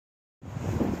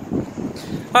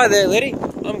Hi there, lady.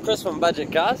 I'm Chris from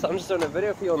Budget Cars. I'm just doing a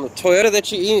video for you on the Toyota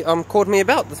that you called me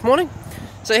about this morning.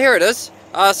 So here it is.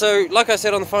 So like I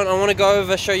said on the phone, I want to go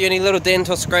over, show you any little dent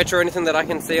or scratch or anything that I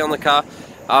can see on the car.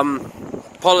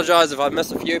 Apologise if I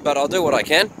miss a few, but I'll do what I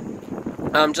can.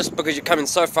 Just because you're coming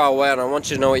so far away and I want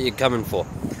you to know what you're coming for.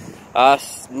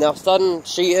 Now Sudden,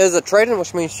 she is a trade-in,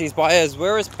 which means she's buyer's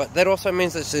wearers, but that also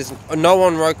means that there's no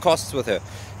on-road costs with her.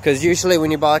 Because usually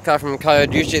when you buy a car from a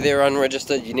code, usually they're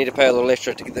unregistered, you need to pay a little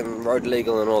extra to get them road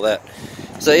legal and all that.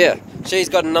 So yeah, she's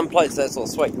got a number plate, so that's all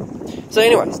sweet. So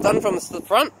anyway, it's done from the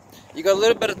front. You got a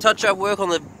little bit of touch-up work on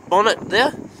the bonnet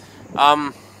there.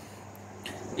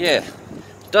 Yeah,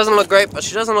 doesn't look great, but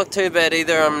she doesn't look too bad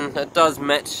either. It does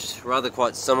match rather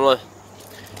quite similar.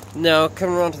 Now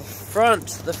coming around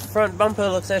to the front bumper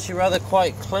looks actually rather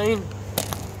quite clean.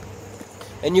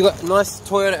 And you got nice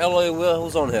Toyota alloy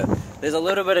wheels on her. There's a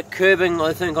little bit of curbing,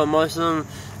 I think, on most of them.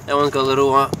 That one's got a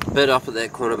little bit up at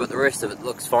that corner, but the rest of it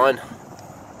looks fine.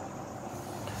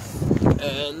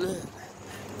 And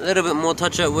a little bit more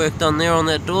touch-up work done there on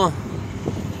that door.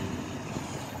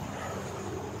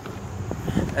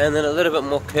 And then a little bit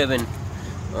more curbing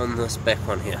on this back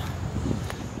one here.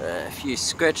 A few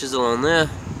scratches along there.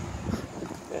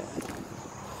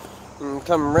 And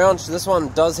come around, so this one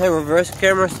does have reverse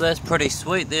camera, so that's pretty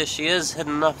sweet. There she is,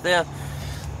 hidden up there.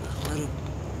 A little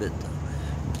bit.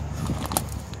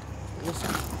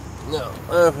 Now,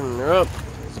 open her up.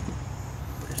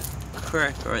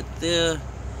 Crack right there.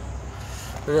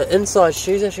 And the inside,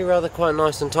 she's actually rather quite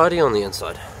nice and tidy on the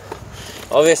inside.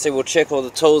 Obviously, we'll check all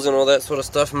the tools and all that sort of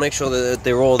stuff and make sure that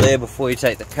they're all there before you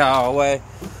take the car away.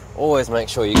 Always make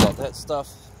sure you got that stuff.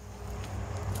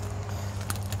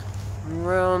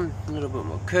 Around, a little bit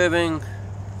more curbing,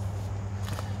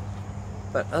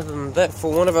 but other than that,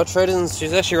 for one of our trade-ins,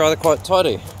 she's actually rather quite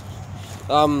tidy.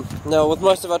 Now with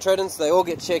most of our trade-ins, they all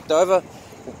get checked over.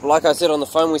 Like I said on the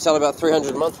phone, we sell about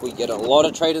 300 a month. We get a lot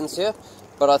of trade-ins here,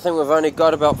 but I think we've only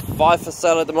got about 5 for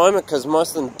sale at the moment, because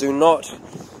most of them do not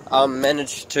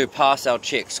manage to pass our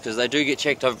checks, because they do get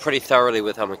checked over pretty thoroughly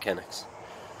with our mechanics.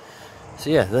 So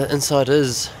yeah, the inside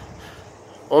is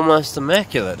almost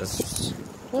immaculate. It's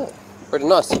pretty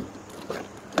nice.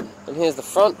 And here's the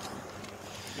front.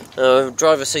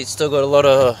 Driver's seat's still got a lot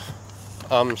of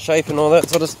shape and all that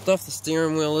sort of stuff. The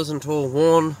steering wheel isn't all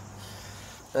worn.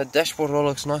 The dashboard all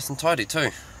looks nice and tidy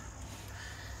too.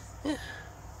 Yeah.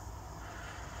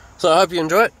 So I hope you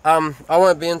enjoy it. I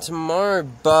won't be in tomorrow,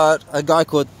 but a guy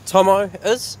called Tomo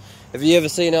is. If you ever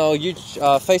seen our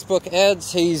Facebook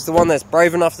ads, he's the one that's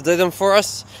brave enough to do them for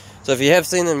us. So if you have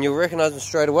seen them, you'll recognise them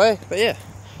straight away. But yeah.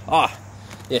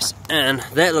 Yes, and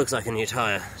that looks like a new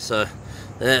tyre, so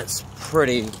that's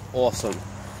pretty awesome.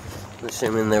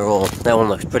 Assuming they're all, that one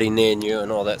looks pretty near new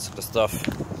and all that sort of stuff.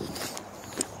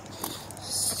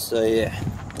 So yeah,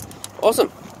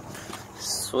 awesome,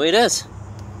 sweet as.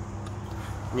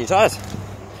 New tyres.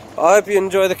 I hope you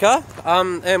enjoy the car,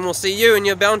 and we'll see you and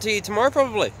your bounty tomorrow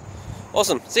probably.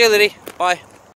 Awesome, see you lady, bye.